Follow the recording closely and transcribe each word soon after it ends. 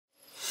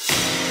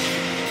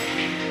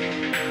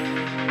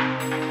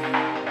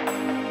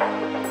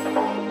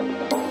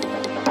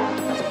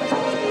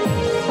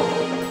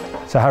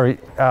So Harry,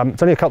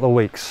 it's only a couple of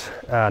weeks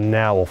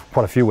now, or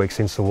quite a few weeks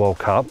since the World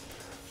Cup.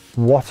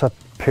 What a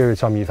period of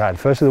time you've had.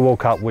 Firstly, the World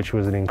Cup, which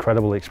was an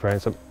incredible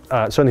experience,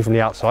 certainly from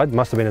the outside,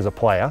 must have been as a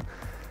player,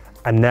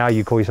 and now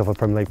you call yourself a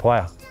Premier League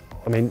player.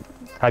 I mean,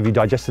 have you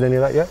digested any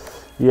of that yet?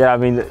 Yeah, I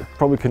mean, it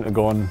probably couldn't have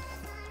gone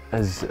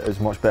as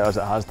much better as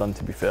it has done,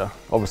 to be fair.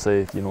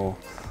 Obviously, you know,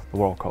 the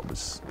World Cup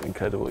was an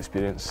incredible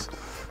experience.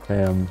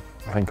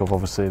 I think of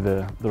obviously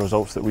the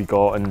results that we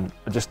got and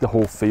just the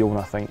whole feel, and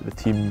I think the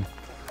team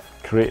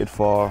created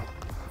for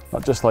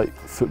not just like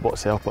football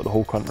itself but the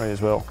whole country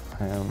as well.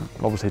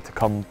 Obviously to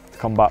come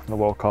back from the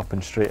World Cup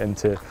and straight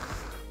into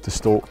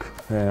Stoke,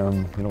 you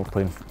know,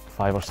 playing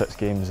 5 or 6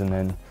 games and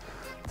then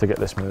to get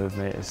this move,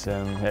 mate, it's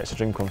a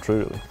dream come true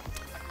really.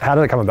 How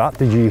did it come about?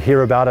 Did you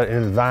hear about it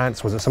in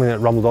advance? Was it something that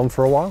rumbled on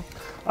for a while?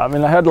 I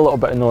mean, I heard a little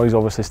bit of noise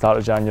obviously start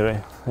of January.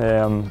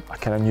 I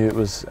kind of knew it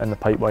was in the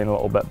pipeline a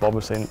little bit, but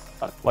obviously,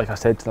 like I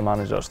said to the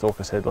manager at Stoke,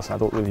 I said, listen, I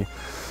don't really,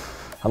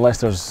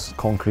 unless there's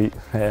concrete,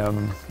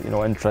 you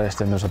know,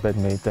 interest and there's a bid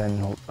made,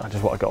 then I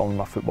just want to get on with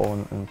my football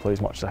and play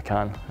as much as I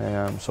can.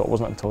 So it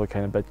wasn't until the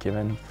kind of bid came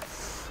in.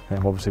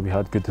 Obviously we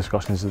had good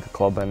discussions with the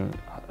club and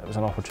it was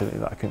an opportunity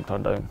that I couldn't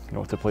turn down, you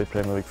know, to play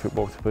Premier League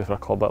football, to play for a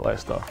club like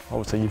Leicester.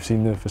 Obviously you've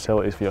seen the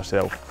facilities for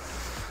yourself.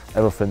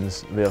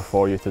 Everything's there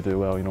for you to do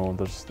well, you know,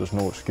 there's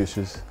no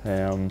excuses.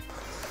 And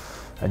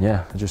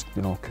yeah, I just,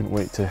 you know, couldn't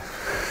wait to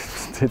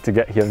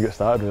get here and get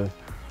started really.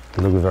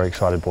 You look a very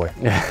excited boy.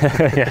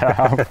 Yeah, I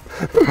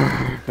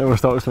have. Never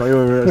stopped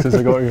smiling since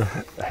I got here.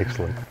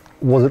 Excellent.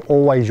 Was it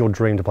always your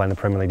dream to play in the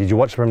Premier League? Did you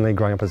watch the Premier League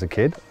growing up as a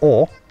kid?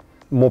 Or,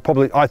 more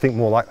probably, I think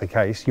more likely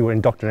case, you were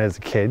indoctrinated as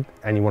a kid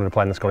and you wanted to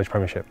play in the Scottish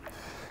Premiership?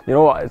 You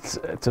know what, it's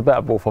a bit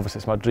of both. Obviously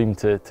it's my dream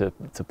to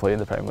play in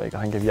the Premier League.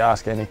 I think if you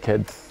ask any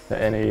kid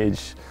at any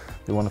age,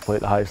 they want to play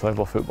at the highest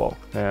level of football.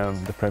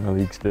 The Premier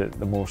League's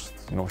the most,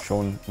 you know,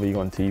 shown league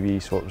on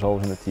TV, so it was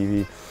always on the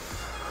TV.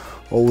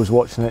 Always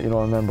watching it, you know.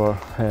 I remember,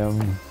 you know,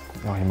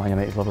 Man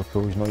United,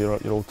 Liverpool, you know, your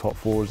old top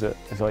fours that,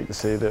 as I like to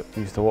say, that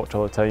we used to watch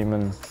all the time,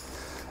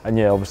 and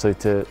yeah, obviously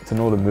to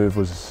know the move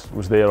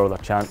was there, or the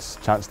chance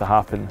to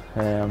happen.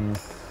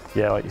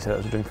 Yeah, like you said, it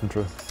was a dream come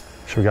true.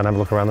 Should we go and have a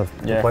look around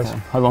the place?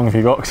 How long have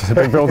you got? Because it's a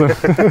big building.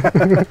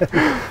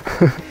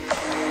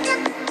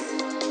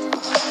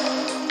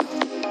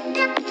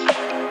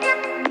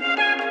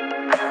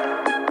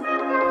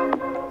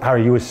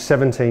 Harry, you were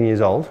 17 years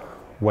old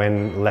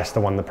when Leicester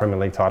won the Premier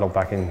League title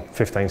back in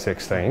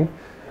 15-16.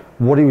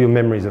 What are your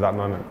memories of that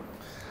moment?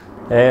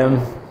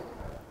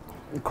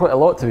 Quite a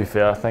lot, to be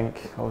fair. I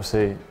think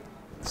obviously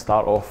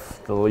start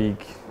off the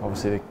league,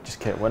 obviously they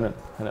just kept winning,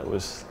 and it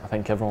was, I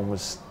think everyone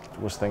was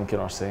thinking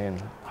or saying,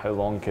 how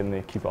long can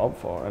they keep it up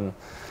for? And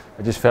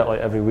it just felt like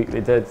every week they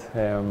did.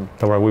 Don't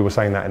worry, we were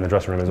saying that in the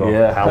dressing room as well.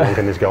 Yeah. How long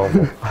can this go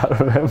on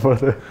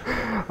for?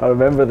 I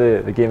remember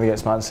the game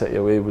against Man City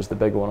away was the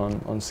big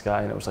one on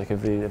Sky, and it was like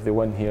if they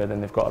win here,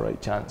 then they've got a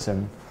right chance.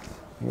 And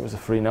I think it was a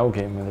 3-0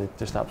 game, and they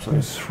just absolutely.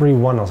 It was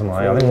 3-1 or something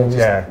like that. I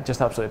think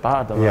just absolutely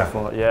battered them. Yeah. I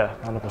thought, yeah,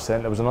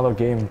 100%. There was another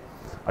game.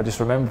 I just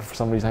remember for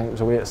some reason, I think it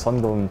was away at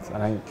Sunderland. I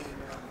think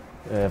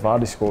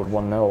Vardy scored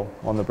 1-0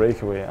 on the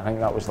breakaway. I think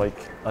that was like,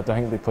 I don't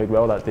think they played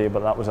well that day, but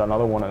that was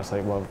another one. It's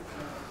like, well,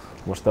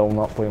 we're still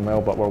not playing well,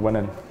 but we're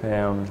winning.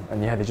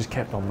 And yeah, they just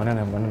kept on winning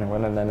and winning and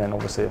winning, and then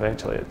obviously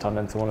eventually it turned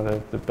into one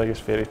of the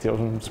biggest fairy tales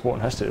in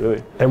sporting history,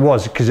 really. It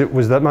was, because it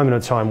was that moment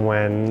of time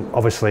when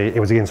obviously it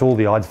was against all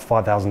the odds,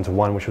 5,000 to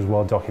 1, which was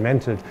well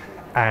documented,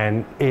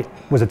 and it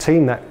was a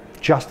team that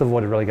just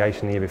avoided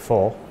relegation the year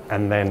before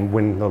and then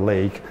win the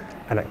league,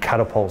 and it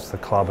catapults the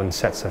club and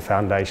sets the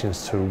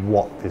foundations to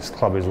what this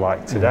club is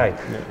like today.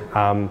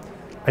 Yeah.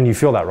 And you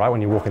feel that, right,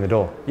 when you walk in the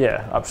door?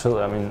 Yeah,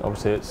 absolutely. I mean,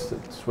 obviously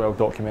it's well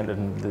documented,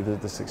 and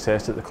the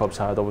success that the club's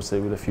had,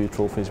 obviously with a few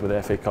trophies with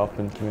the FA Cup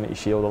and Community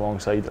Shield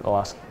alongside the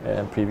last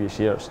previous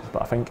years.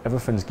 But I think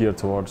everything's geared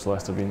towards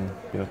Leicester being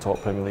a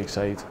top Premier League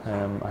side.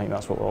 I think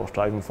that's what we're all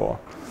striving for.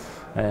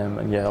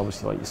 And yeah,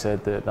 obviously, like you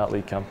said, that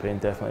league campaign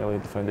definitely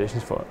laid the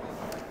foundations for it.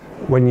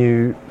 When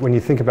you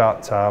think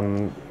about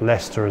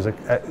Leicester as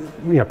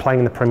playing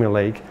in the Premier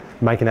League,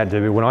 making that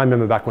debut, when I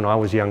remember back when I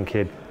was a young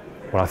kid,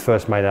 when I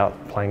first made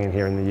out playing in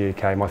here in the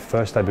UK, my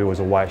first debut was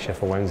away at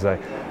Sheffield Wednesday,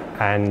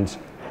 and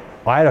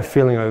I had a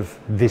feeling of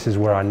this is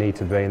where I need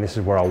to be, and this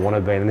is where I want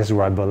to be, and this is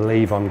where I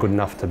believe I'm good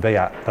enough to be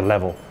at the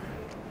level.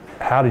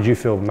 How did you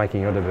feel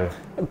making your debut?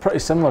 Pretty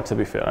similar, to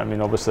be fair. I mean,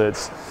 obviously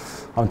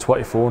I'm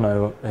 24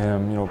 now,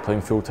 you know,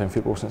 playing full-time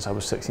football since I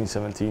was 16,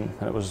 17,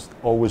 and it was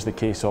always the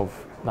case of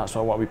that's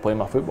not what we play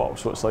my football.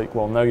 So it's like,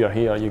 well, now you're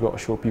here, you've got to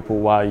show people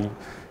why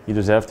you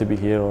deserve to be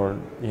here, or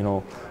you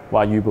know,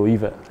 why you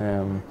believe it.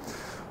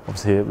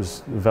 Obviously it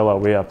was Villa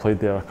away. I played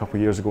there a couple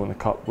of years ago in the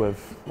Cup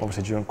with,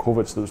 obviously during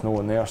COVID, so there was no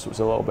one there, so it was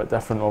a little bit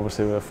different,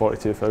 obviously with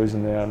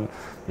 42,000 there, and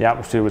the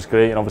atmosphere was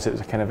great, and obviously it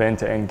was a kind of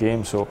end-to-end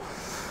game. So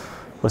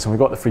listen, we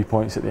got the 3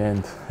 points at the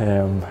end,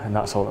 and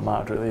that's all that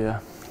mattered really,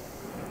 yeah.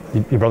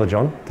 Your brother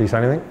John, did he say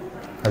anything?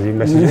 Has he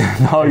messaged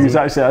you? No, he was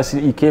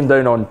actually. He came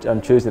down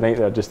on Tuesday night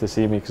there just to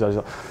see me because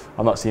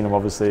I've not seen him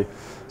obviously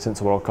since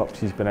the World Cup.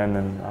 He's been in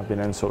and I've been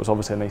in, so it was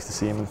obviously nice to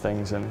see him and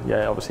things. And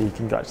yeah, obviously he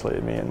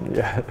congratulated me and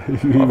yeah.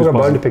 I've got a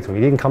bone to pick to him.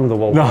 He didn't come to the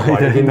World Cup. He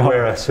didn't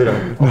wear a suit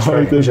of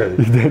Australian.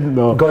 He didn't.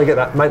 No. Got to get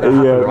that, make that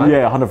happen, right?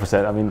 Yeah,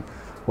 100%. I mean,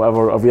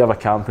 whatever. If we have a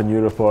camp in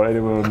Europe or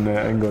anywhere in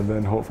England,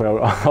 then hopefully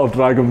I'll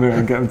drag him there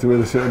and get him to wear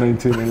the suit of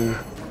 19 anyway.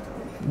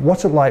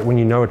 What's it like when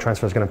you know a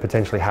transfer is going to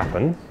potentially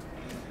happen?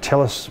 Tell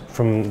us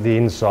from the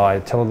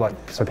inside,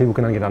 so people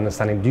can get an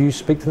understanding. Do you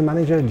speak to the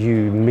manager? Do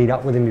you meet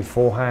up with him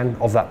beforehand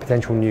of that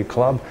potential new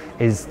club?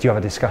 Do you have a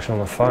discussion on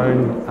the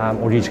phone,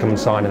 or do you just come and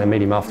sign and then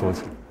meet him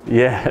afterwards?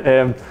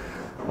 Yeah,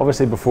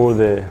 obviously before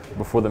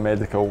the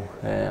medical,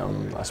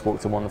 I spoke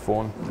to him on the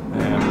phone.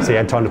 So you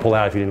had time to pull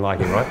out if you didn't like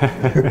him,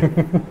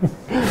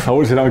 right? I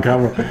wasn't on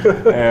camera.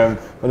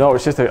 But no, it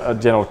was just a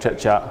general chit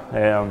chat.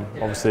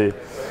 Obviously,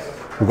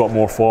 we got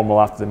more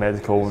formal after the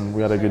medical and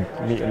we had a good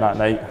meeting that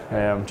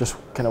night. Just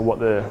kind of what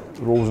the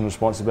roles and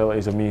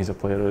responsibilities of me as a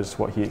player is,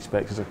 what he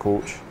expects as a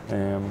coach,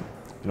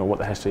 what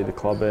the history of the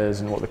club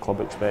is and what the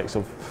club expects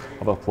of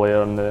a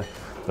player and the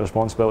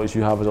responsibilities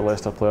you have as a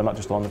Leicester player, not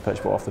just on the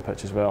pitch but off the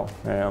pitch as well.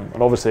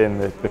 And obviously in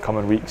the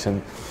coming weeks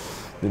and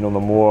the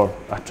more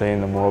I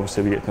train, the more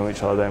obviously we get to know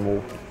each other, then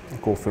we'll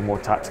go through more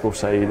tactical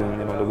side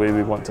and the way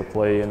we want to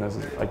play and as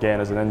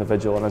an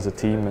individual and as a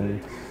team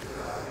and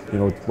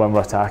when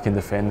we're attacking,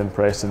 defending,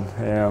 pressing.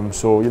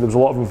 So there was a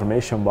lot of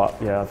information, but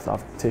yeah,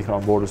 I've taken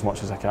on board as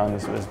much as I can,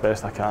 as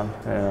best I can.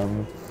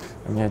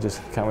 And yeah,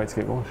 just can't wait to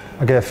get going.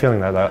 I get a feeling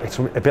though, it's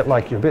a bit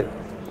like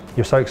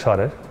you're so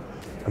excited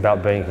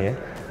about being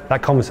here.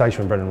 That conversation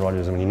with Brendan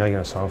Rodgers, I mean, you're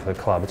going to sign for the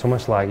club. It's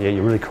almost like, yeah,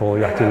 you're really cool,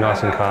 you're acting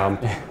nice and calm.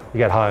 You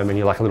get home and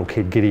you're like a little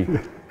kid giddy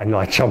and you're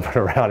like jumping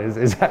around.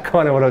 Is that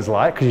kind of what it was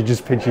like? Because you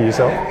just picture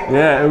yourself?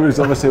 Yeah, it was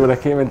obviously when I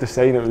came in to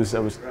sign, I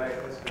was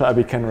trying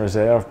to be kind of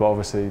reserved, but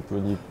obviously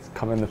when you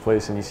come in the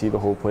place and you see the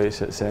whole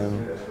place,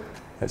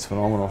 it's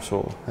phenomenal.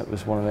 So it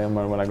was one of them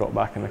where when I got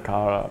back in the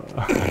car,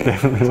 I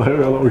definitely let out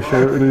a little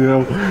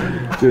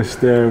shout,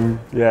 Just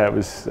yeah, it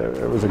was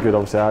a good.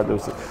 Obviously,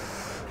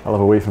 I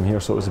live away from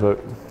here, so it was about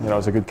it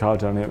was a good car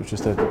journey. It was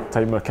just a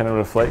time of kind of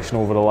reflection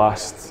over the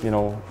last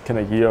kind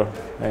of year.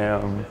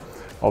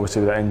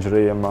 Obviously with the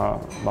injury and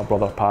my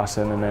brother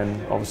passing, and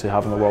then obviously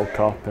having the World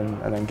Cup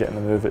and then getting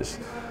the move. It's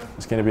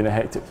kind of been a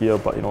hectic year,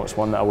 but it's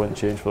one that I wouldn't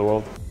change for the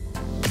world.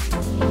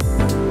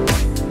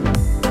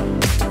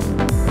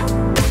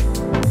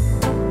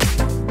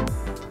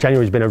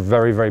 January's been a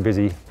very, very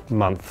busy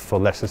month for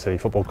Leicester City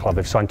Football Club.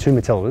 They've signed 2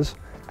 Matildas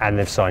and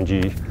they've signed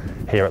you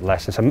here at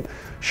Leicester. So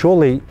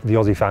surely the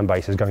Aussie fan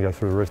base is going to go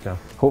through the roof now.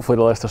 Hopefully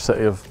the Leicester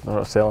City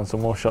are selling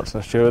some more shirts in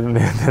Australia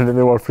than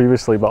they were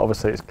previously, but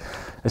obviously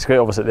it's great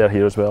obviously they're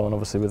here as well, and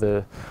obviously with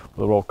the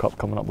World Cup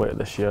coming up later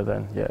this year,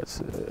 then yeah,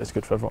 it's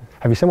good for everyone.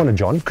 Have you seen one of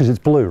John? Because it's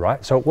blue,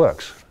 right? So it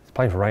works. He's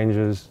playing for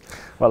Rangers.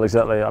 Well,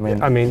 exactly. I mean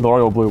the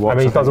royal blue watch. I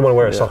mean, he doesn't want to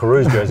wear a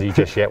Socceroos jersey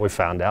just yet, we've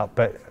found out,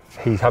 but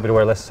he's happy to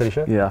wear a Leicester City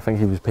shirt? Yeah, I think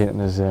he was painting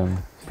his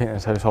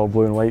house all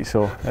blue and white,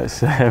 so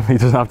it's, he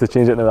doesn't have to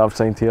change it now that I've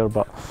signed here,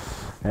 but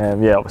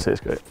yeah, obviously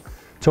it's great.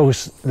 Talk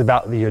us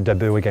about your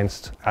debut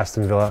against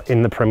Aston Villa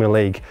in the Premier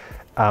League.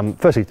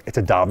 Firstly, it's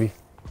a derby.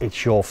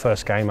 It's your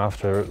first game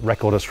after a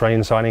record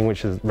Australian signing,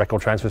 which is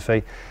record transfer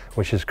fee,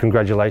 which is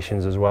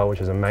congratulations as well, which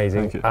is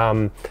amazing. Thank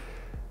you.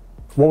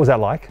 What was that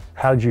like?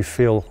 How did you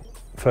feel,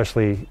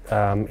 firstly,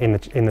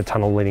 in the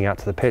tunnel leading out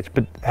to the pitch,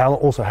 but how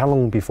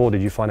long before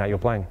did you find out you're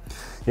playing?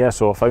 Yeah,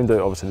 so I found out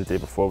obviously the day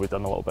before. We'd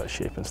done a little bit of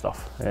shape and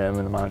stuff, and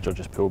the manager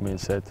just pulled me and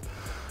said,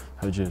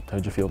 how'd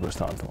you feel about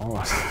starting tomorrow?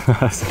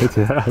 I said,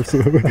 yeah,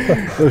 absolutely,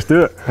 let's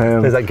do it.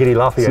 There's that giddy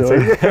laugh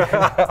again.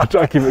 I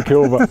try to keep it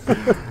cool, but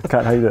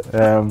can't hide it.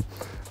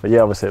 But yeah,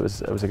 obviously it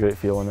was a great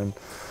feeling, and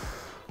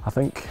I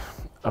think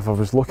if I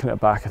was looking at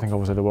it back, I think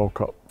obviously the World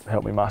Cup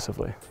helped me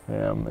massively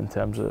in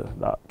terms of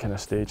that kind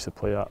of stage to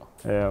play at.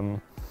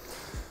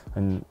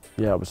 And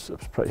yeah, I was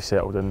pretty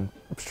settled in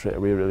straight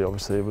away, really.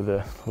 Obviously with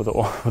the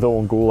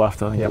own goal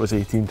after I think it was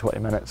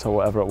 18-20 minutes or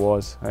whatever it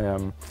was.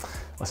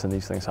 Listen,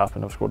 these things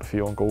happen. I've scored a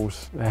few own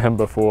goals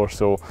before,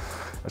 so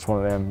it's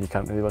one of them you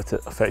can't really let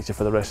it affect you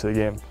for the rest of the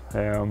game.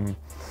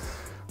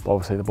 But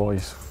obviously the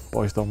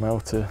boys done well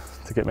to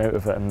get me out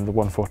of it, and the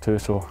 1-4-2,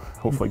 so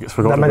hopefully it gets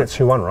forgotten. That made it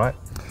 2-1, right?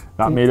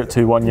 That made it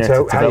 2-1, yeah.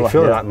 So how do you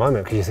feel at that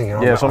moment? Because you're thinking,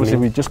 oh, yeah, so obviously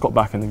we just got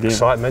back in the game.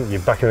 Excitement,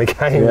 you're back in the game.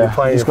 Yeah, you're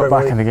playing just got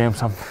back in the game.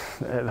 So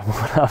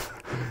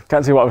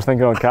can't see what I was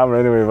thinking on camera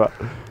anyway, but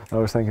I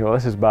was thinking, well,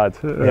 this is bad.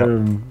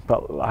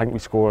 But I think we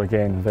score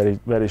again very,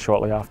 very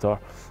shortly after,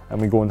 and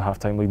we go into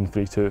half-time leading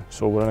 3-2.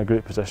 So we're in a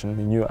great position.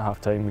 We knew at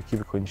half-time we keep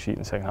a clean sheet, in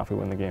the second half we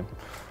win the game.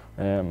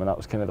 And that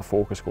was kind of the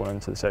focus going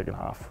into the second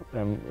half.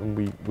 And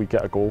we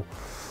get a goal.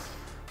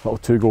 Little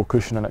 2-goal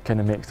cushion, and it kind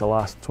of makes the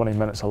last 20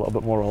 minutes a little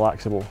bit more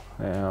relaxable.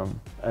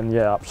 And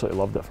yeah, absolutely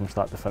loved it from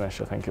start to finish.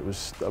 I think it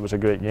was a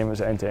great game. It was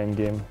an end-to-end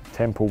game.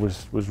 Tempo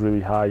was really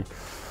high.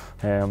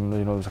 There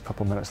was a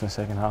couple of minutes in the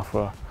second half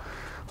where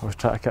I was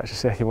trying to catch a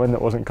second wind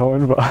that wasn't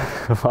coming, but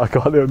I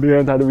got there in the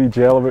end. Had a wee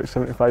gel about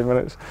 75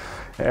 minutes,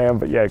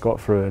 but yeah, got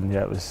through, and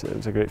yeah, it was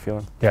a great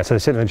feeling. Yeah, so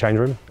sitting in the change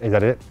room, is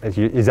that it?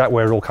 Is that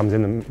where it all comes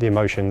in, the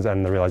emotions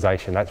and the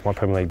realisation? That's my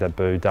Premier League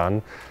debut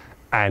done,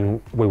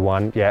 and we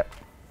won. Yeah,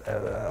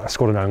 I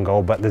scored an own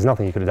goal, but there's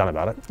nothing you could have done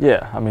about it.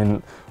 Yeah, I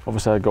mean,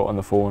 obviously I got on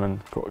the phone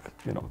and got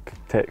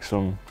texts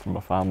from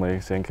my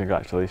family saying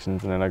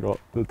congratulations, and then I got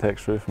the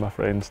text through from my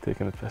friends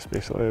taking the piss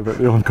basically about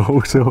the own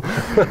goal. So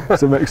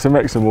it's a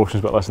mix of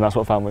emotions, but listen, that's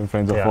what family and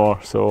friends are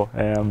for. So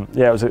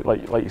yeah, it was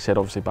like you said,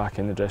 obviously back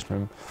in the dressing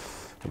room,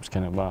 it was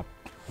kind of my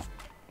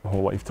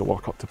whole life to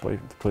work up to play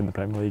in the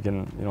Premier League,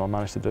 and I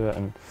managed to do it,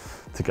 and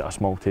to get a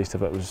small taste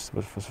of it was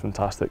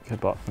fantastic.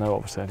 But now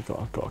obviously I've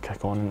got to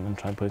kick on and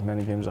try and play as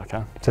many games as I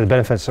can. So the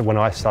benefits of when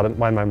I started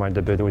my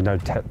debut, there was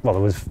there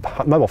was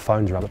mobile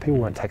phones around, but people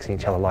weren't texting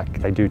each other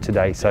like they do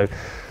today. So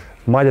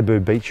my debut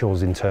beat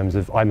yours in terms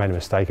of I made a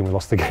mistake and we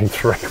lost the game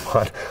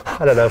 3-1.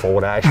 I don't know if I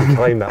want to actually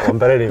claim that one,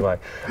 but anyway.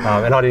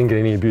 And I didn't get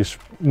any abuse,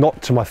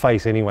 not to my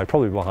face anyway,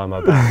 probably behind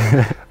my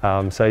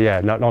back. So yeah,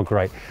 not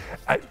great.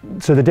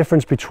 So the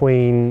difference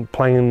between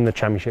playing in the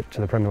Championship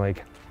to the Premier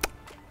League,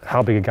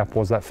 how big a gap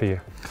was that for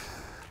you?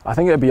 I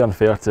think it'd be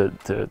unfair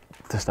to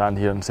stand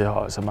here and say,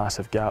 oh, it's a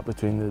massive gap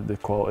between the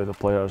quality of the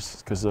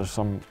players, because there's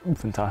some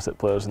fantastic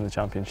players in the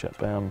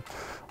Championship.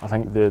 I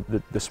think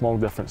the small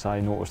difference I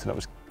noticed, and it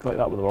was like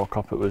that with the World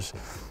Cup,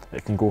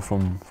 it can go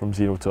from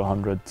 0 to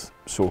 100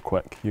 so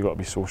quick. You've got to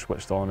be so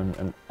switched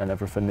on, and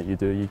everything that you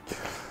do,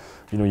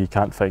 you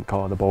can't think,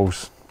 oh, the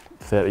ball's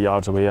 30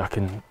 yards away, I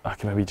can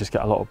maybe just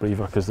get a little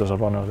breather because there's a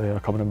runner there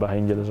coming in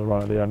behind you, there's a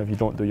runner there, and if you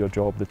don't do your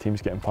job, the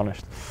team's getting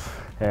punished.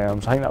 So I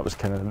think that was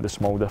kind of the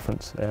small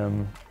difference.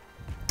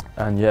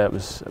 And yeah, it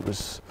was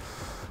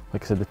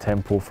like I said, the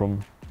tempo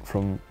from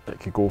it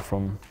could go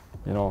from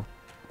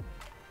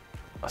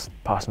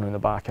passing around the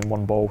back and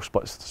one ball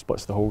splits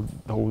the whole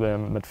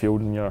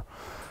midfield, and you're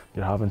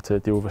having to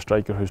deal with a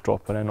striker who's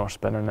dropping in or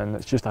spinning, and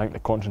it's just, I think the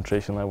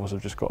concentration levels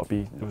have just got to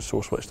be, it was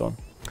so switched on.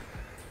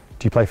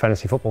 Do you play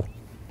fantasy football?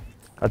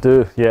 I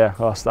do, yeah.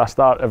 I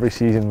start every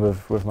season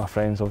with my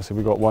friends. Obviously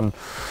we got one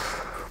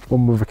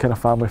with a kind of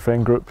family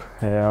friend group,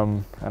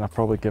 and I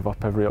probably give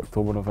up every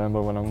October,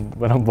 November when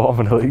I'm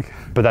bottom of the league.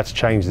 But that's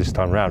changed this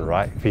time round,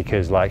 right?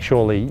 Because like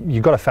surely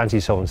you've got to fancy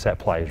yourself in set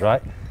plays,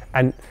 right?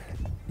 And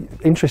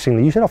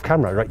interestingly, you said off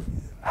camera, right?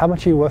 How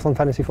much are you worth on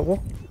fantasy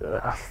football?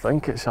 I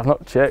think I've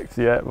not checked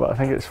yet, but I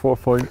think it's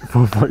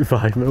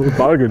 4.5 mil.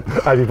 Bargain.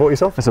 Have you bought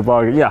yourself? It's a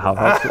bargain, yeah,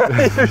 I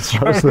have.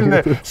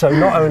 So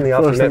not only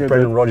after you met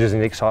Brendan Rodgers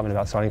and the excitement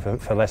about signing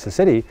for Leicester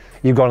City,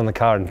 you got in the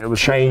car and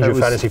changed your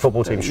fantasy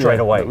football team straight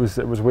away. It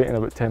was waiting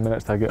about 10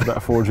 minutes to get a bit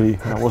of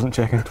 4G, and I wasn't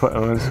checking Twitter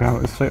or Instagram,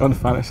 it was straight on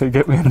fantasy,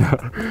 get me in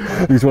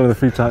there. He's one of the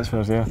free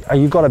transfers, yeah.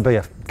 You've got to be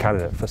a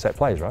candidate for set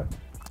plays, right?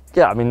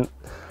 Yeah, I mean,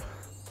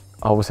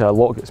 obviously a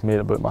lot gets made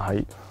about my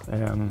height.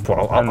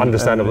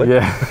 Understandably.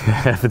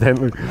 Yeah,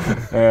 evidently.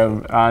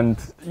 And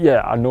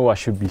yeah, I know I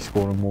should be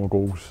scoring more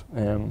goals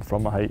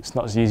from my height. It's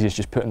not as easy as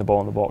just putting the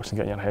ball in the box and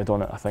getting your head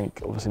on it. I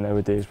think obviously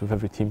nowadays with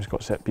every team's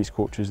got set piece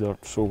coaches, they're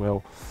so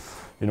well,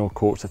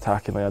 coached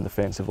attackingly and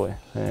defensively.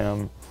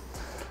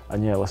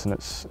 And yeah, listen,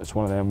 it's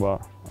one of them where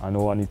I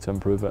know I need to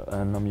improve it,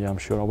 and I'm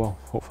sure I will.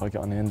 Hopefully I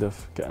get on the end of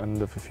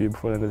a few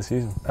before the end of the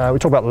season. We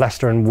talk about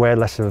Leicester and where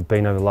Leicester have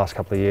been over the last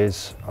couple of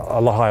years, a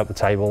lot higher up the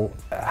table.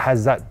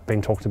 Has that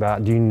been talked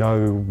about? Do you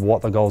know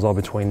what the goals are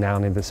between now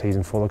and the end of the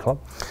season for the club?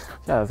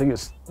 Yeah, I think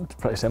it's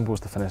pretty simple, is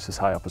to finish as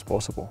high up as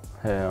possible.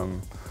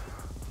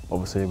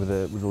 Obviously with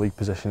the league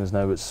positions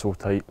now, it's so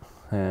tight,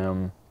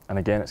 and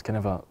again it's kind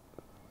of a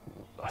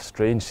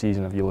strange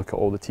season if you look at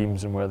all the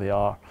teams and where they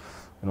are.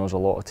 There's a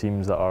lot of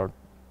teams that are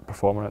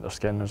performing at their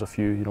skin. There's a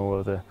few,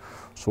 where the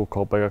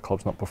so-called bigger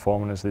clubs not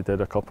performing as they did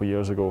a couple of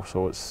years ago.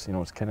 So it's,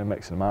 it's kind of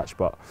mix and match.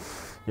 But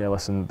yeah,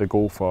 listen, the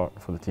goal for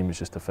the team is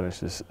just to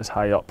finish as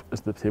high up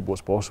as the table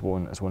as possible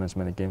and win as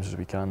many games as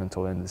we can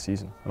until the end of the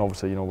season. And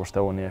obviously, we're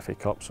still in the FA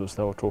Cup, so it's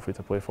still a trophy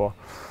to play for,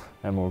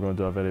 and we're going to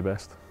do our very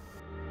best.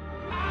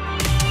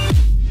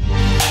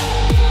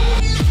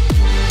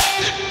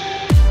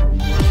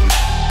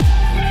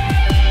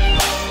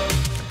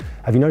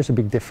 Have you noticed a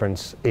big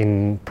difference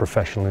in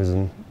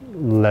professionalism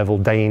level,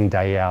 day in,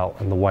 day out,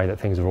 and the way that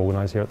things are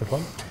organised here at the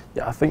club?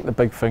 Yeah, I think the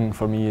big thing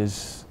for me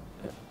is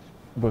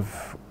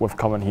with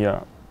coming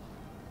here,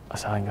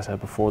 as I think I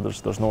said before,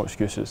 there's no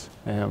excuses.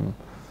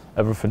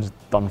 Everything's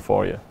done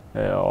for you,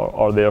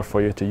 or there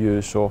for you to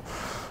use. So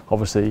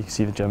obviously you can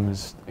see the gym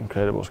is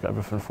incredible. It's got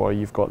everything for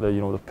you. You've got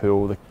the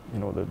pool,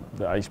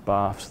 the ice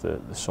baths, the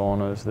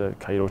saunas, the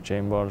cryo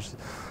chambers.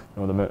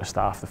 The amount of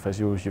staff, the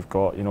physios you've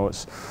got,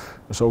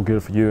 it's all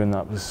good for you, and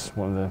that was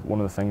one of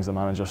the things the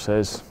manager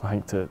says, I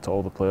think, to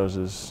all the players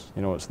is,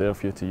 it's there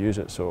for you to use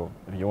it. So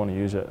if you want to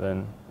use it,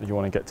 then if you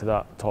want to get to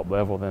that top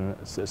level, then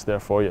it's there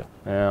for you.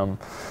 And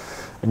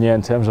yeah,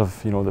 in terms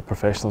of the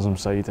professionalism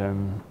side,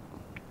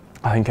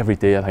 I think every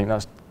day, I think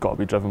that's got to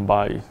be driven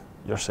by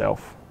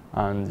yourself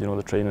and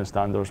the training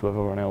standards with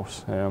everyone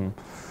else.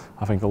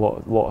 I think a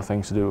lot of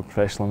things to do with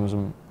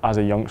professionalism as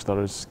a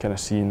youngster is kind of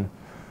seeing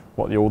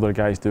what the older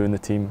guys do in the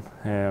team,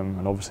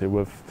 and obviously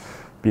with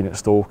being at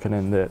Stoke and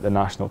then the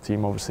national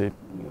team, obviously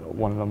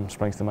one of them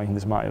springs to mind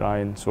is Matty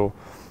Ryan. So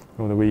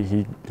the way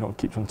he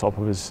keeps on top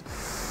of his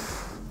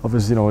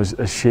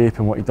his shape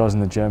and what he does in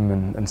the gym,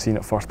 and seeing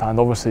it firsthand.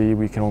 Obviously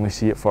we can only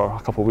see it for a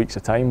couple of weeks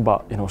at a time,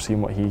 but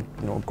seeing what he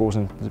goes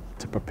in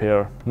to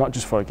prepare, not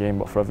just for a game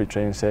but for every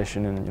training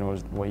session, and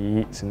what he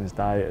eats and his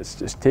diet, it's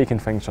just taking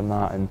things from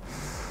that and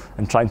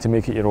trying to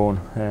make it your own.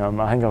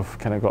 I think I've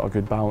kind of got a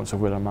good balance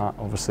of where I'm at.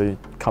 Obviously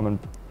coming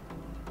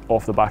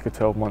off the back of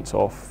 12 months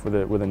off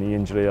with a knee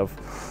injury, I've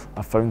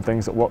found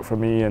things that work for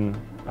me, and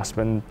I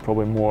spend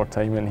probably more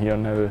time in here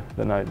now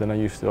than I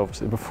used to,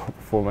 obviously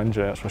before my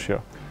injury, that's for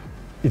sure.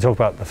 You talk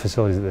about the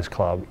facilities at this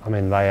club. I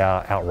mean, they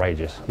are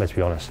outrageous, let's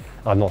be honest.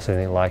 I've not seen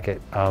anything like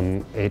it.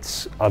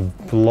 It's a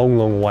long,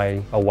 long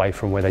way away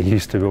from where they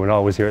used to be when I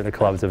was here at the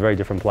club. It's a very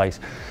different place.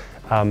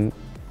 How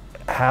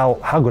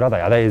good are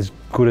they? Are they as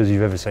good as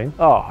you've ever seen?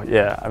 Oh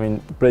yeah, I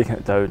mean, breaking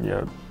it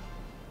down,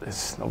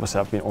 it's obviously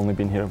I've only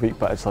been here a week,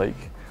 but it's like,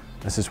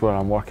 this is where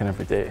I'm working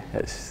every day.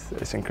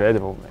 It's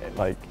incredible, mate.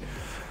 Like,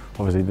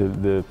 obviously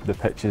the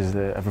pitches,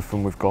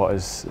 everything we've got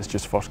is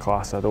just first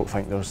class. I don't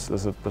think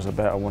there's a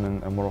better one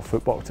in world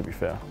football, to be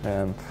fair.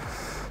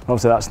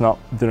 Obviously that's not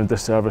doing a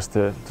disservice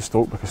to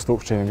Stoke, because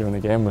Stoke's training during the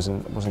game was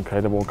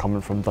incredible, coming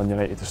from Dun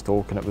United to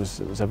Stoke, and it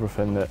was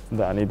everything that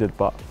I needed.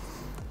 But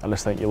I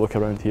just think you look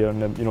around here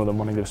and the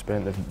money they've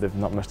spent, they've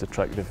not missed a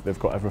trick. They've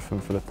got everything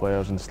for the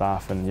players and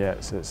staff, and yeah,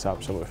 it's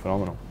absolutely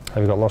phenomenal.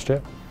 Have you got lost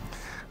yet?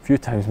 A few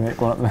times, mate,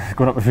 going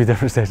up a few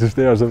different sets of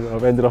stairs.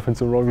 I've ended up in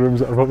some wrong rooms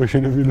that I probably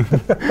shouldn't have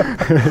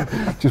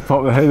been. Just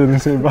pop the head in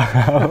and say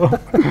bye.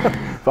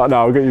 But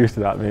no, I'll get used to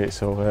that, mate.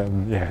 So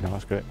yeah, no,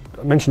 that's great.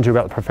 I mentioned to you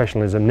about the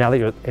professionalism. Now that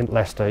you're in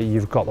Leicester,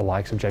 you've got the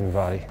likes of Jamie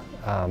Vardy,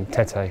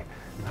 Tete,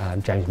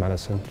 James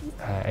Maddison,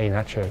 Ian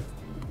Hatcher.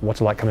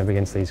 What's it like coming up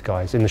against these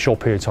guys in the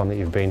short period of time that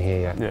you've been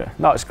here? Yeah,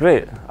 no, it's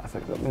great.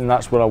 I mean,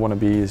 that's where I want to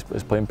be, is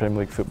playing Premier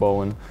League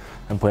football and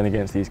playing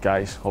against these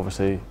guys.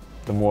 Obviously,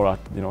 the more I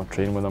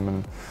train with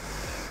them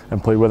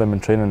and play with them in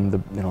training,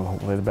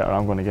 hopefully the better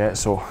I'm going to get.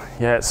 So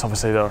yeah, it's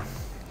obviously they're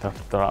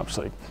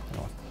absolutely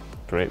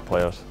great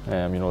players.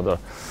 They're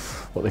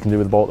what they can do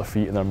with the ball at their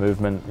feet and their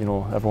movement.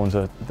 Everyone's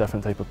a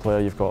different type of player.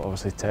 You've got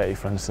obviously Tete,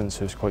 for instance,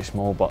 who's quite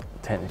small but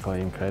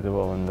technically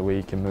incredible, and the way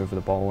he can move with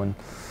the ball.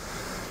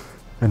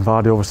 And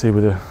Vardy, obviously,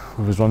 with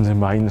his runs in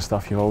behind and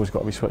stuff, you've always got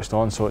to be switched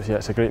on. So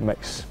it's a great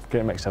mix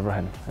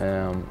everything.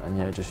 And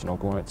yeah, just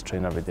going out to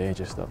train every day,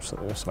 just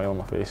absolutely a smile on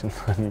my face and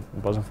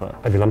buzzing for it.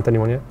 Have you lumped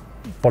anyone yet?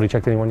 Body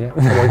checked anyone yet?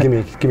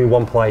 Give me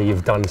one play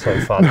you've done so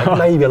far. No.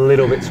 Maybe a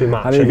little bit too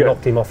much. And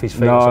knocked him off his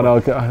feet.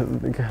 No.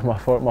 My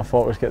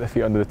fault was get the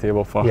feet under the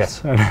table first.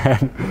 Yes. And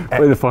then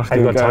play the first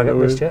game. Have you got a target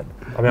list yet?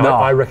 I mean, no.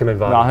 I recommend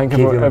Vardy. No, I think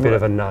give him a bit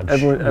of a nudge.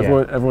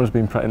 Everyone's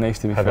been pretty nice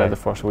to me for the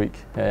first week.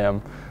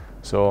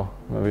 So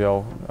maybe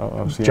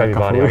I'll see Jamie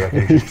Vardy, I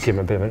reckon, just give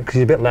him a bit of it, because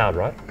he's a bit loud,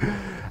 right?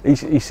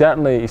 He's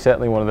certainly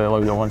one of the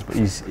louder ones, but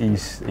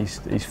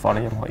he's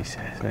funny in what he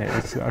says, mate.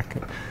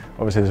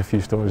 Obviously there's a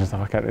few stories and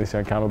stuff I can't really say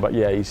on camera, but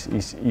yeah, he's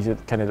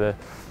kind of the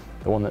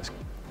one that's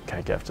kind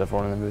of gets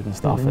everyone in the mood and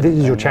stuff. This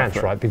is your chance,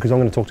 right? Because I'm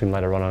going to talk to him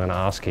later on. I'm going to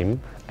ask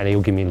him, and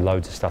he'll give me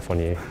loads of stuff on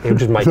you. He'll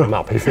just make them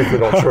up if they're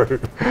not true.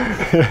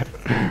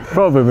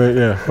 Probably, mate.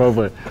 Yeah,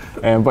 probably.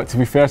 But to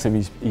be fair to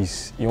him,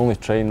 he only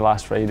trained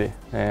last Friday,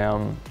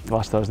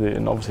 last Thursday,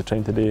 and obviously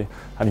trained today,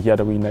 and he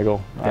had a wee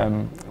niggle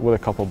with a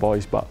couple of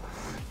boys. But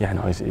yeah,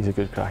 no, he's a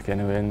good crack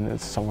anyway, and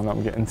it's someone that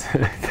I'm getting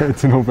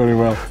to know very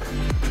well.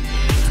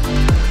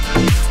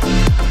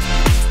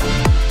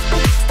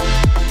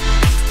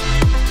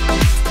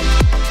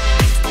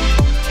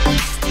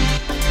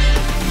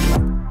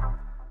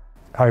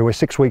 Harry, we're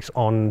 6 weeks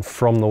on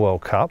from the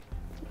World Cup.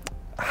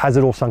 Has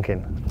it all sunk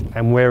in?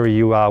 And where are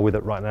you with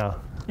it right now?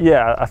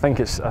 Yeah, I think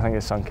it's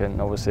sunk in.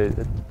 Obviously,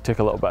 it took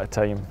a little bit of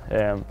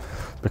time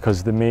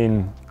because the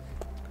main,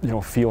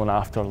 feeling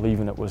after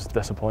leaving it was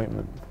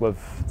disappointment with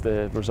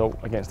the result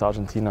against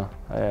Argentina.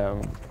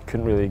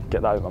 Couldn't really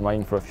get that out of my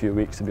mind for a few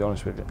weeks, to be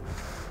honest with you.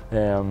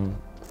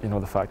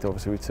 The fact that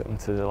obviously we took them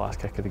to the last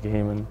kick of the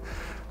game and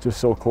just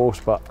so close,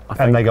 but I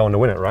think they go on to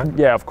win it, right?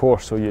 Yeah, of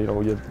course. So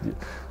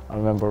I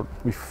remember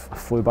we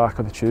flew back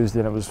on the Tuesday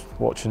and I was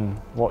watching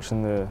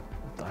the.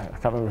 I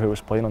can't remember who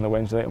was playing on the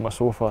Wednesday night on my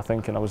sofa, I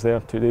think, and I was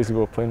there 2 days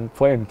ago playing.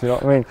 Do you know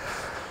what I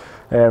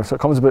mean? So it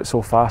comes about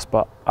so fast,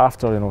 but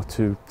after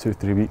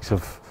 2-3 weeks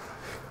of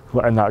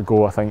letting that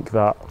go, I think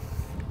that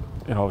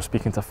I was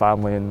speaking to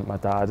family and my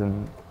dad,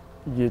 and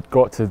you'd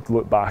got to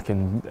look back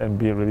and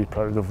be really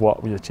proud of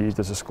what we achieved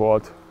as a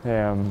squad.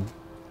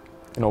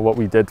 What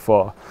we did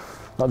for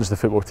not just the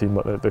football team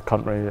but the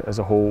country as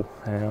a whole.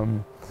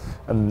 And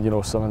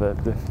some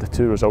of the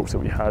two results that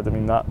we had. I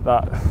mean that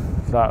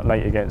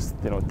night against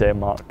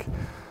Denmark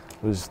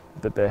was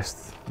the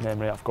best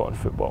memory I've got in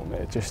football,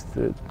 mate. Just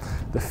the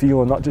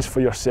feeling, not just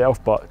for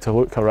yourself, but to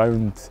look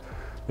around,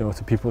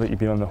 to people that you've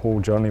been on the whole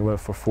journey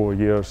with for 4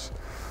 years,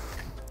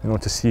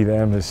 to see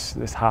them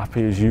as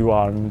happy as you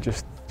are, and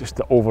just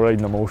the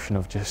overriding emotion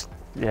of just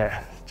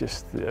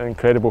an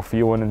incredible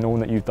feeling, and knowing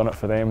that you've done it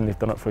for them and they've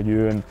done it for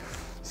you, and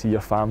see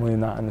your family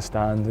and that in the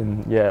stand,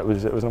 and yeah, it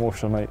was an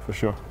emotional night for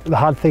sure. The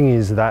hard thing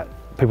is that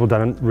people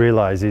don't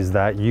realise is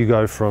that you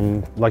go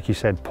from, like you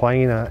said,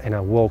 playing in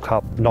a World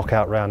Cup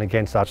knockout round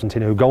against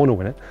Argentina, who go on to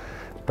win it,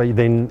 but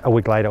then a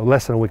week later, or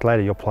less than a week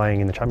later, you're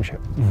playing in the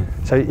championship.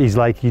 So he's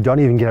like, you don't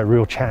even get a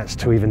real chance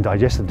to even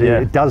digest it, do you?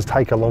 It does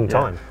take a long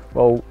time.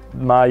 Well,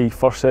 my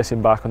first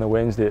session back on the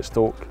Wednesday at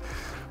Stoke,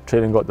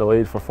 training got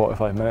delayed for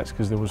 45 minutes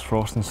because there was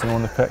frost and snow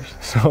on the pitch.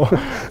 So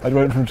I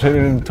went from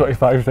training in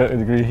 25, 30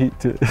 degree heat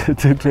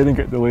to training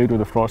get delayed with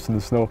the frost and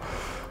the snow.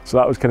 So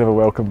that was kind of a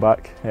welcome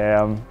back.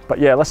 But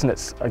yeah, listen,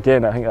 it's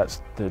again, I think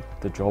that's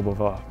the job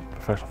of a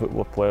professional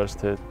football player is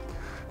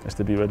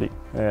to be ready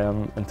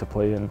and to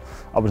play. And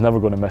I was never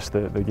going to miss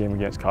the game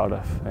against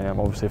Cardiff.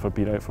 Obviously, if I've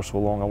been out for so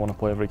long, I want to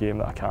play every game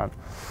that I can.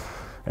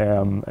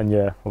 And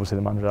yeah, obviously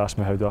the manager asked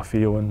me how do I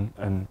feel and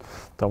do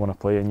I want to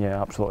play, and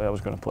yeah, absolutely I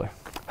was going to play.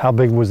 How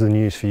big was the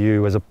news for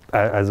you as a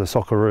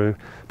Socceroo,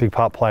 big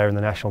part player in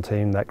the national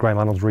team, that Graham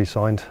Arnold's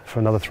re-signed for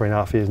another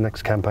 3.5 years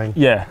next campaign?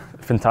 Yeah,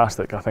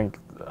 fantastic.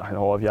 I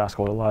know if you ask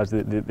all the lads,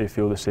 they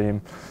feel the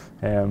same.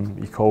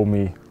 He called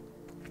me,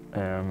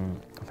 I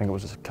think it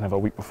was kind of a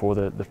week before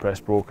the press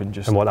broke, and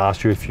just... And what,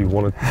 asked you if you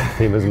wanted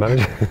him as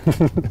manager?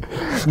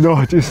 No,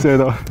 I just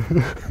said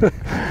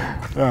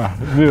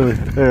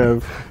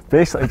really.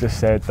 Basically just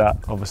said that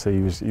obviously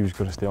he was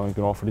going to stay on, he's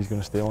been offered, he's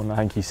going to stay on. I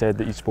think he said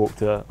that he spoke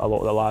to a lot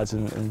of the lads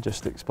and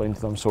just explained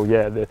to them. So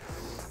yeah, the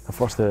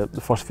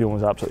first feeling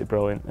was absolutely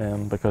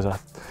brilliant, because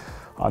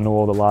I know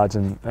all the lads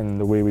and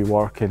the way we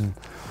work and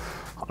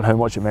how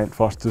much it meant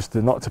for us just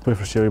not to play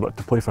for Sherry but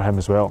to play for him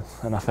as well.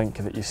 And I think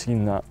that you've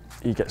seen that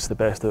he gets the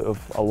best out of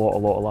a lot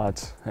of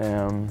lads.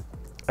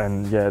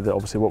 And yeah,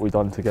 obviously what we've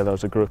done together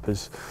as a group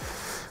is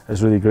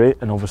really great,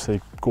 and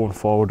obviously going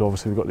forward,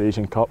 obviously we've got the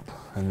Asian Cup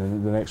and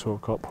then the next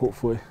World Cup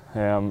hopefully,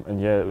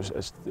 and yeah,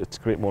 it's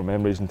great more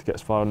memories and to get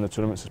as far in the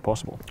tournaments as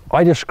possible.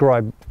 I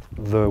describe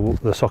the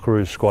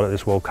Socceroos squad at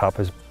this World Cup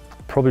as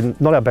probably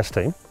not our best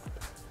team,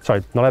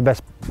 sorry, not our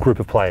best group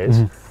of players,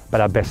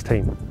 but our best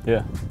team.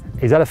 Yeah.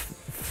 Is that a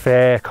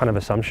fair kind of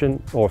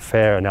assumption or a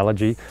fair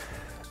analogy?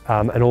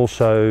 And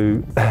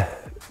also,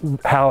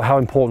 how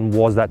important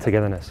was that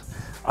togetherness?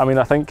 I mean,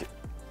 I think,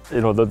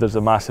 you know, there's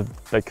a massive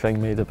big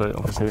thing made about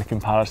obviously the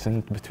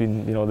comparison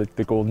between, you know,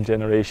 the golden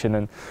generation,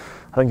 and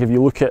I think if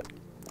you look at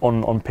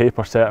on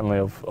paper certainly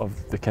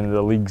of the kind of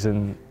the leagues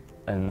and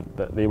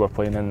that they were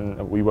playing in and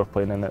that we were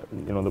playing in, it,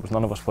 you know, there was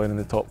none of us playing in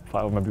the top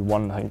 5, maybe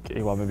one. I think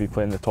AWA maybe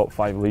playing in the top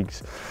 5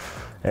 leagues,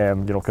 you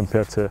know,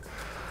 compared to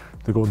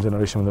the golden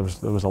generation when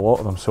there was a lot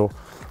of them. So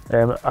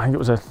I think it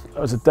was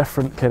a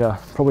different kind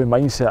of probably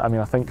mindset. I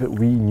mean, I think that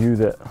we knew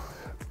that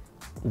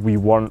we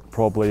weren't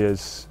probably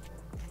as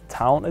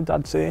talented,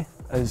 I'd say,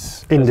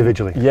 as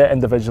individually.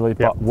 Individually,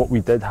 but what we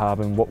did have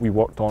and what we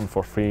worked on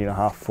for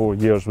 3.5, 4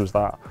 years was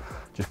that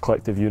just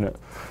collective unit,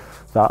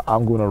 that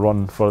I'm going to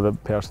run for the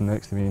person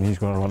next to me and he's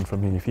going to run for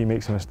me. If he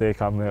makes a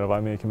mistake, I'm there. If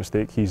I make a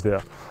mistake, he's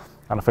there.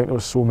 And I think there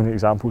was so many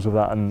examples of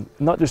that, and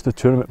not just the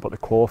tournament but the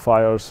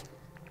qualifiers,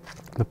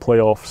 the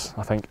playoffs.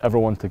 I think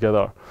everyone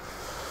together,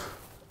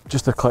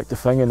 just a collective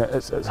thing, and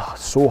it's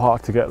so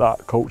hard to get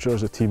that culture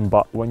as a team,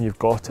 but when you've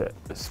got it,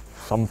 it's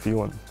some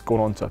feeling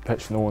going onto a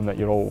pitch knowing that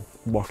you're all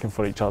working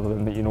for each other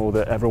and that you know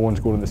that everyone's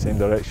going in the same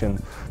direction,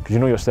 because you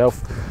know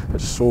yourself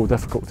it's so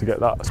difficult to get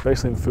that,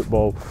 especially in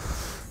football,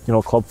 you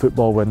know, club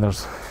football, when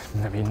there's,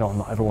 I mean,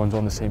 not everyone's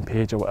on the same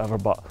page or whatever,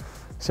 but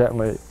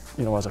certainly,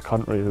 you know, as a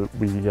country,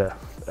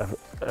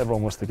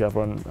 everyone was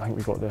together, and I think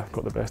we got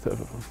the best out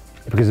of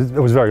it. Because it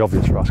was very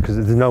obvious for us, because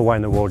there's no way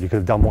in the world you could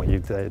have done what you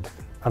did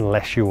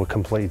unless you were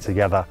completely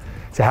together.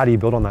 So how do you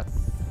build on that?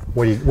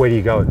 Where do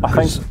you go?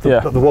 I think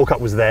the World Cup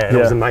was there, and it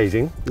was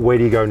amazing. Where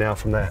do you go now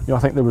from there? You know, I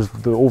think there was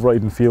the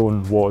overriding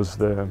feeling was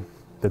the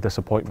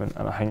disappointment,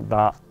 and I think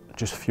that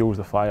just fuels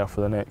the fire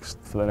for the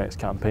next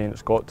campaign.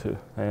 It's got to.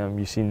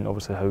 You've seen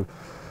obviously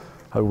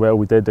how well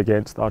we did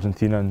against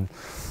Argentina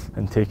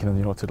and taking them,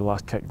 you know, to the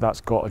last kick.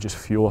 That's got to just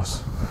fuel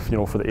us, you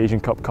know, for the Asian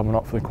Cup coming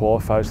up, for the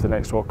qualifiers to the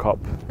next World Cup,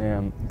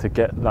 to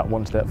get that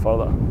one step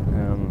further.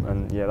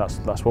 And yeah,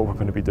 that's what we're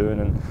going to be doing,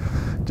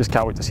 and just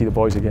can't wait to see the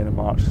boys again in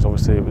March, because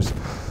obviously it was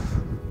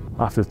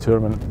after the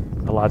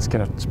tournament, the lads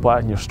kind of split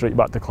and you're straight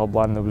back to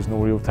clubland. There was no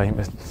real time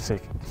to say,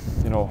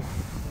 you know,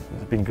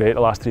 it's been great the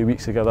last 3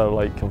 weeks together.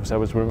 Like obviously I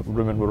was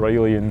rooming with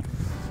Riley and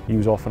he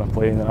was off on a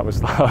plane, and I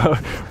was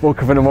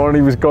woke up in the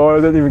morning, he was gone.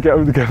 I didn't even get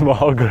him to give him a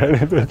hug or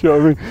anything, do you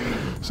know what I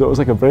mean? So it was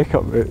like a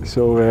breakup, mate.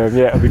 So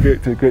yeah, it'll be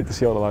great to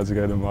see all the lads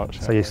again in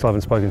March. So you still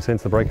haven't spoken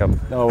since the breakup?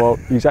 No, well,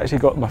 he's actually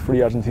got my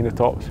free Argentina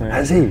tops.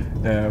 Has he?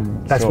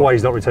 That's why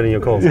he's not returning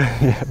your calls?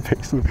 Yeah,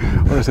 basically.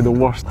 Honestly, the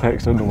worst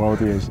texter in the world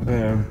he is.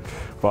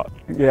 But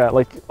yeah,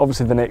 like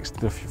obviously the next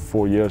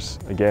 4 years,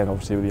 again,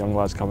 obviously with the young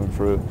lads coming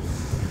through,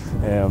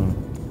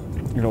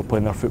 you know,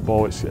 playing their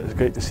football, it's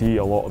great to see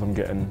a lot of them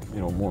getting, you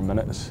know, more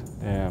minutes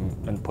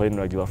and playing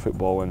regular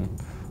football, and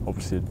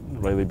obviously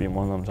Riley being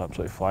one of them is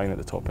absolutely flying at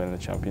the top end of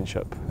the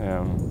championship.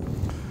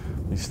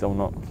 he's still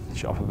not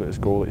shut up about his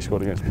goal that he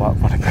scored against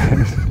Blackburn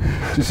again.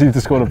 Just seems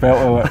to score a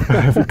belter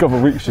like, every couple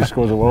of weeks. He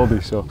scores a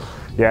worldie. So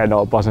yeah,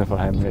 no, buzzing for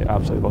him, mate.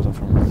 Absolutely buzzing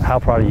for him. How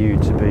proud are you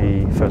to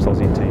be first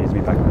Aussie in 2 years to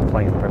be back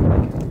playing in the Premier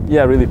League?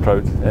 Yeah, really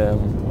proud.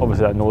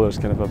 Obviously, I know there's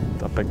kind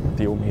of a big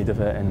deal made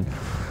of it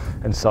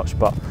and such,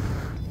 but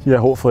yeah,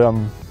 hopefully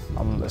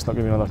it's not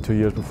going to be another 2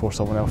 years before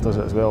someone else does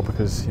it as well,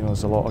 because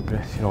there's a lot of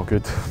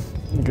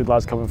good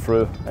lads coming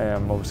through.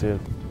 Obviously,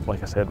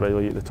 like I said,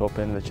 Riley at the top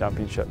end of the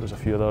Championship. There's a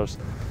few others.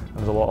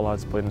 There's a lot of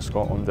lads playing in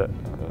Scotland that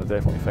I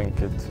definitely think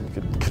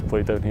could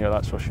play down here.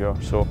 That's for sure.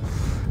 So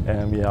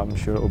yeah, I'm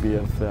sure it'll be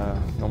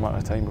no matter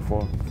of time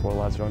before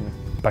lads around me.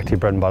 Back to your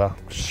bread and butter.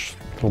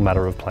 Little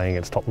matter of playing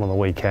against Tottenham on the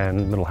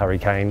weekend. Little Harry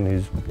Kane,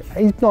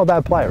 he's not a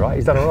bad player, right?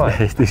 He's done all right.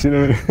 He's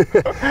decent.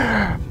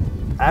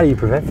 How do you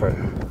prevent for it?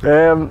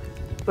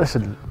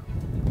 Listen,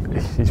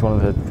 he's one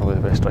of probably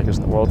the best strikers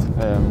in the world.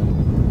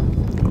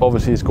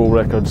 Obviously, his goal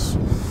record's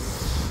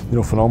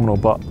phenomenal,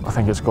 but I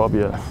think it's got to be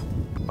a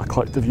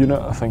collective unit.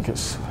 I think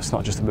it's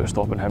not just about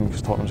stopping him,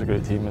 because Tottenham's a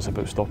great team. It's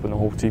about stopping the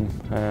whole team.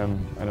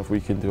 And if we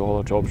can do all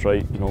our jobs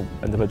right,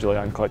 individually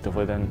and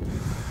collectively, then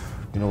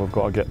we've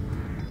got to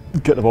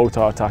get the ball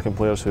to our attacking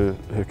players who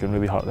can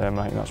really hurt them.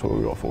 I think that's what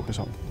we've got to focus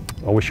on.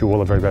 I wish you all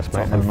the very best,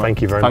 mate, and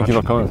thank you very much. Thank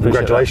you for coming.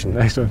 Congratulations.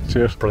 Nice one.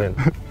 Cheers. Brilliant.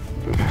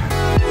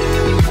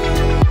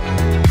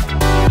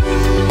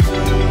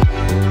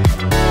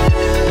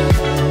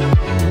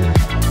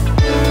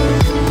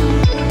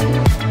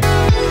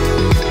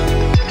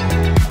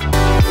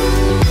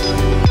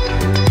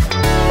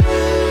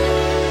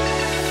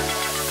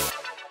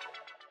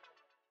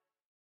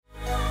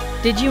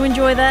 Did you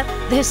enjoy that?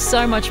 There's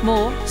so much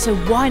more, so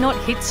why not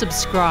hit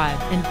subscribe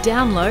and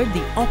download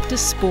the Optus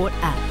Sport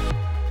app.